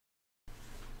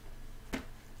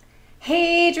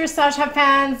Hey Dressage Hub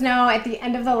fans! Now at the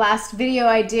end of the last video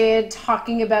I did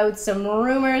talking about some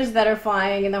rumors that are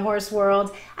flying in the horse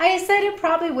world, I said it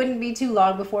probably wouldn't be too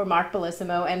long before Mark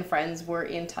Bellisimo and friends were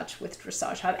in touch with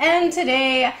Dressage Hub. And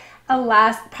today,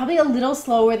 alas, probably a little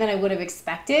slower than I would have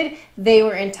expected, they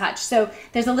were in touch. So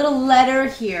there's a little letter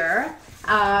here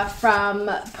from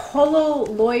Polo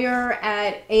Lawyer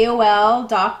at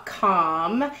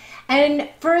AOL.com. And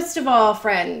first of all,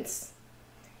 friends,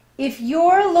 if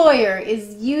your lawyer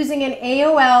is using an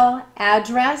AOL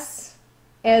address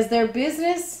as their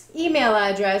business email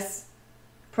address,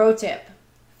 pro tip,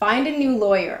 find a new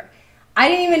lawyer. I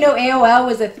didn't even know AOL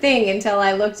was a thing until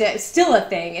I looked at, still a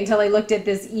thing, until I looked at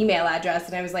this email address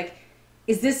and I was like,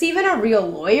 is this even a real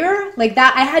lawyer? Like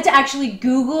that, I had to actually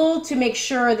Google to make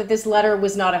sure that this letter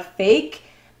was not a fake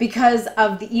because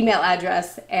of the email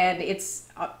address and its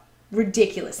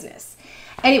ridiculousness.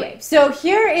 Anyway, so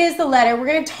here is the letter. We're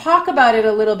going to talk about it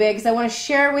a little bit because I want to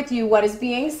share with you what is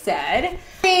being said.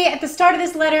 At the start of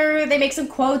this letter, they make some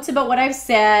quotes about what I've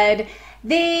said.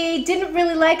 They didn't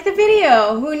really like the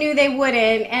video. Who knew they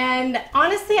wouldn't? And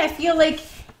honestly, I feel like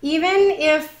even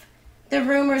if the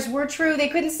rumors were true, they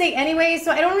couldn't say anyway,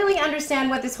 so I don't really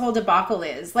understand what this whole debacle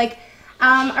is. Like,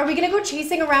 are we going to go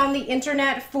chasing around the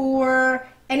internet for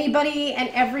anybody and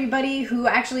everybody who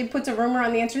actually puts a rumor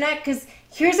on the internet? Because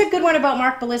here's a good one about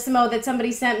Mark Bellisimo that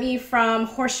somebody sent me from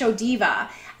Horse Show Diva.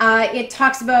 It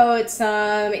talks about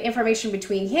some information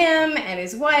between him and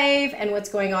his wife and what's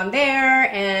going on there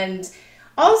and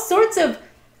all sorts of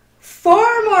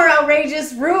far more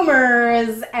outrageous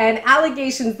rumors and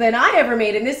allegations than I ever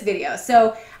made in this video.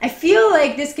 So I feel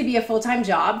like this could be a full-time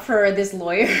job for this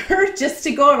lawyer just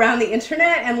to go around the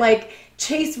internet and like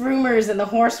chase rumors in the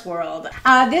horse world.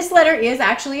 This letter is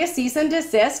actually a cease and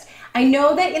desist. I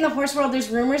know that in the horse world there's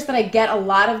rumors that I get a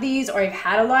lot of these or I've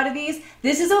had a lot of these.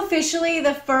 This is officially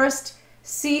the first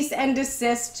cease and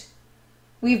desist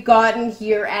we've gotten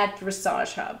here at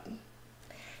Dressage Hub.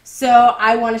 So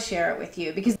I want to share it with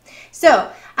you because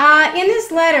in this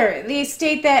letter they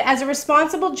state that as a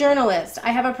responsible journalist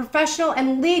I have a professional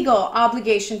and legal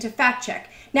obligation to fact check.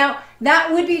 Now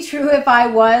that would be true if I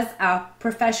was a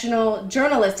professional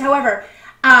journalist. However,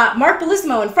 Mark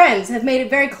Bellisimo and friends have made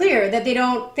it very clear that they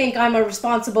don't think I'm a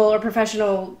responsible or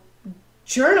professional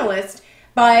journalist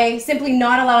by simply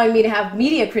not allowing me to have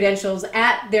media credentials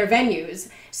at their venues.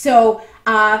 So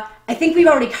I think we've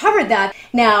already covered that.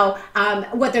 Now,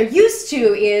 what they're used to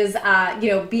is,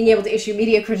 being able to issue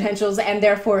media credentials and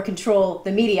therefore control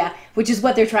the media, which is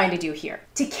what they're trying to do here.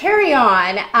 To carry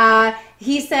on,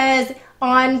 he says,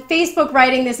 on Facebook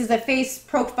writing, this is a face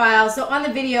profile. So on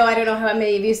the video, I don't know how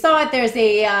many of you saw it, there's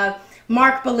a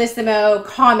Mark Bellisimo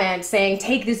comment saying,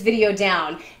 take this video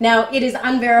down. Now, it is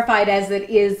unverified as it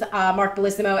is Mark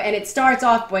Bellisimo, and it starts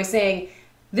off by saying,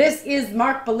 this is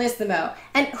Mark Bellisimo.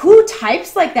 And who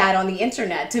types like that on the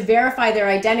internet to verify their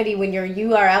identity when your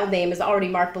URL name is already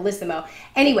Mark Bellisimo?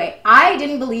 Anyway, I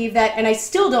didn't believe that, and I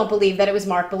still don't believe that it was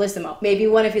Mark Bellisimo. Maybe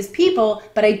one of his people,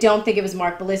 but I don't think it was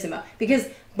Mark Bellisimo. Because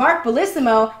Mark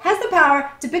Bellisimo has the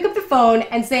power to pick up the phone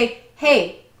and say,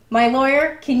 hey, my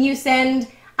lawyer, can you send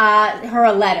her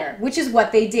a letter, which is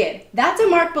what they did. That's a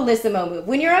Mark Bellisimo move.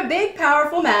 When you're a big,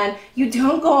 powerful man, you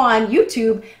don't go on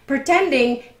YouTube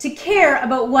pretending to care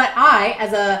about what I,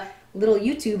 as a little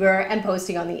YouTuber, am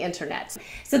posting on the internet.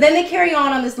 So then they carry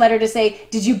on this letter to say,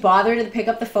 did you bother to pick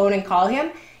up the phone and call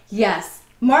him? Yes,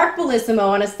 Mark Bellisimo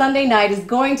on a Sunday night is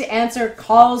going to answer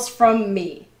calls from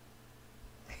me.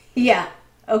 Yeah,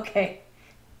 okay,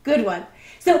 good one.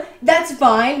 So that's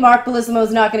fine, Mark Bellisimo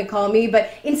is not going to call me,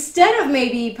 but instead of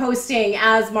maybe posting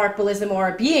as Mark Bellisimo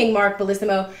or being Mark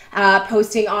Bellisimo,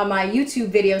 posting on my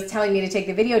YouTube videos telling me to take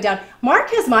the video down, Mark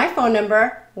has my phone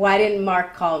number. Why didn't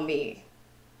Mark call me?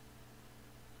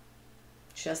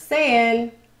 Just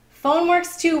saying. Phone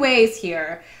works two ways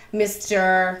here,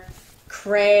 Mr.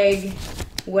 Craig,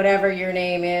 whatever your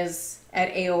name is,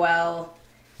 at AOL.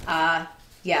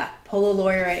 Yeah, Polo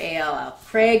Lawyer at AOL.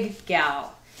 Craig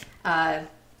Galle.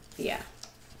 Yeah,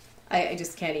 I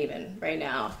just can't even right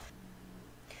now.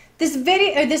 This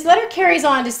letter carries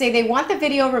on to say they want the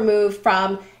video removed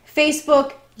from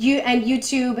Facebook and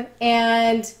YouTube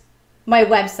and my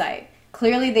website.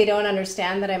 Clearly they don't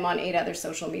understand that I'm on 8 other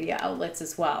social media outlets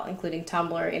as well, including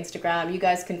Tumblr, Instagram. You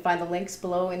guys can find the links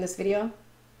below in this video.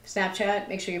 Snapchat,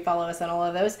 make sure you follow us on all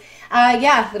of those.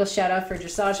 Yeah, little shout out for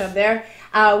Dressage Hub there.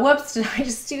 Whoops, did I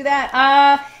just do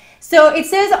that? So it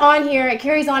says on here, it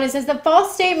carries on, it says the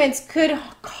false statements could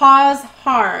cause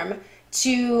harm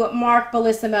to Mark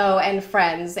Bellisimo and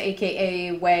friends,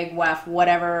 aka WAG, WEF,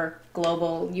 whatever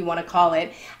global you want to call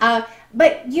it.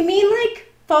 But you mean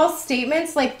like false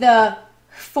statements like the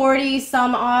 40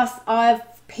 some odd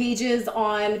pages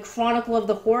on Chronicle of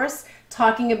the Horse,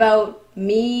 talking about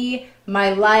me,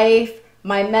 my life,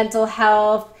 my mental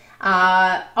health,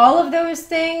 all of those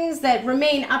things that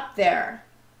remain up there.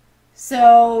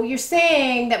 So you're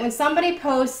saying that when somebody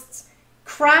posts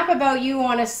crap about you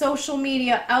on a social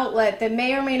media outlet that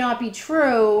may or may not be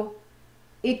true,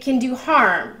 it can do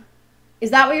harm.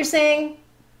 Is that what you're saying,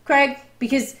 Craig?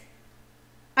 Because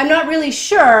I'm not really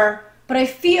sure, but I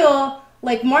feel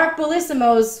like Mark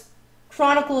Bellisimo's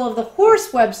Chronicle of the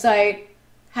Horse website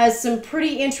has some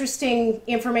pretty interesting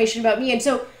information about me. And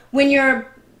so when you're,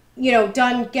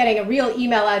 done getting a real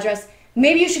email address,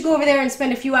 maybe you should go over there and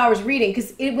spend a few hours reading,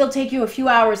 because it will take you a few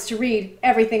hours to read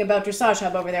everything about Dressage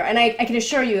Hub over there. And I can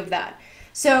assure you of that.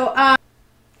 So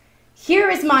here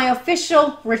is my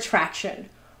official retraction.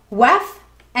 WEF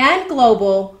and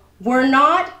Global were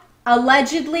not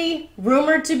allegedly,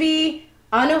 rumored to be,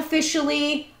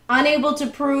 unofficially, unable to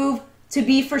prove to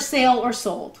be for sale or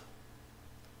sold.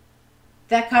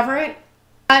 That cover it?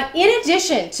 In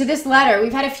addition to this letter,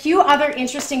 we've had a few other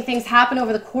interesting things happen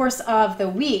over the course of the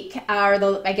week,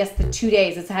 or I guess the 2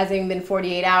 days. It hasn't even been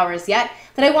 48 hours yet,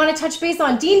 that I want to touch base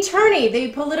on. Dean Turney,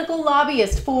 the political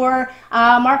lobbyist for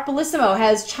Mark Bellisimo,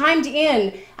 has chimed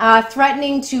in,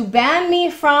 threatening to ban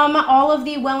me from all of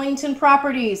the Wellington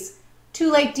properties. Too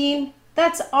late, Dean.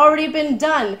 That's already been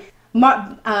done.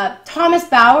 Thomas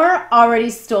Bauer already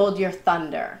stole your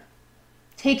thunder.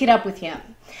 Take it up with him.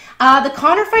 The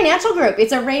Connor Financial Group,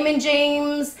 it's a Raymond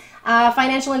James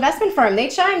financial investment firm. They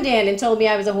chimed in and told me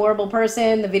I was a horrible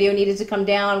person, the video needed to come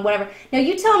down, whatever. Now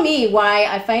you tell me why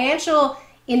a financial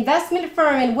investment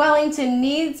firm in Wellington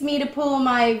needs me to pull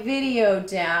my video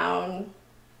down.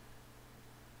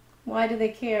 Why do they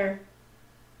care?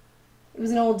 It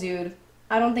was an old dude.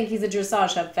 I don't think he's a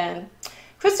Dressage Hub fan.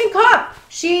 Kristen Kopp,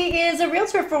 she is a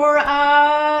realtor for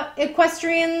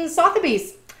Equestrian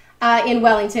Sotheby's in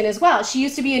Wellington as well. She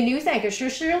used to be a news anchor.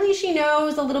 Surely she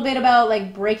knows a little bit about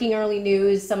like breaking early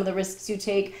news, some of the risks you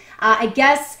take. I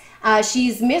guess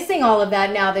she's missing all of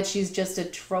that now that she's just a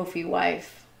trophy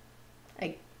wife,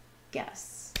 I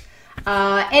guess.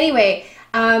 Anyway,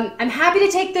 I'm happy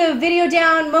to take the video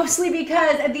down, mostly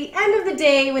because at the end of the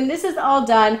day, when this is all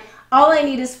done, all I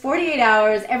need is 48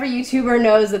 hours. Every YouTuber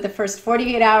knows that the first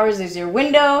 48 hours is your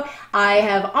window. I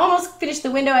have almost finished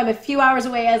the window. I'm a few hours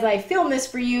away as I film this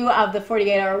for you of the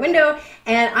 48-hour window,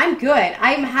 and I'm good.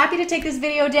 I'm happy to take this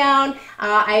video down.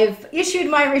 I've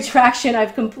issued my retraction.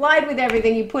 I've complied with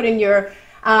everything you put in your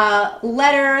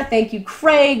letter. Thank you,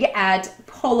 Craig at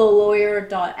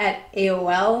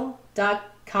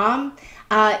pololawyer@aol.com.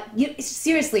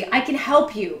 Seriously, I can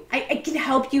help you. I can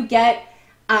help you get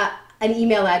an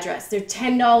email address. They're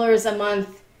 $10 a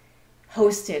month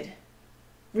hosted.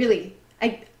 Really,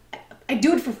 I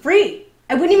do it for free.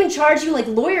 I wouldn't even charge you like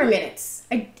lawyer minutes.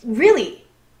 I'm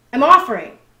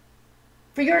offering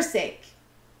for your sake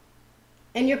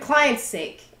and your client's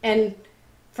sake, and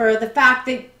for the fact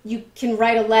that you can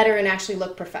write a letter and actually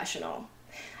look professional.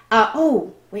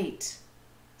 Oh, wait,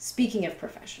 speaking of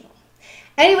professional.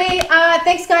 Anyway,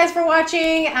 thanks guys for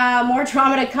watching. More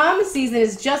drama to come. Season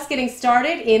is just getting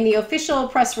started. In the official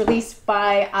press release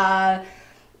by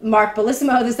Mark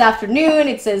Bellisimo this afternoon,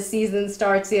 it says season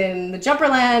starts in the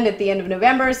Jumperland at the end of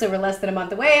November, so we're less than a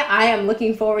month away. I am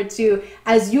looking forward to,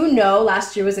 as you know,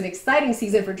 last year was an exciting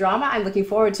season for drama. I'm looking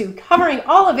forward to covering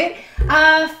all of it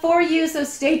for you, so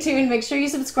stay tuned. Make sure you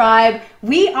subscribe.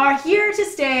 We are here to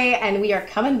stay, and we are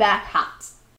coming back hot.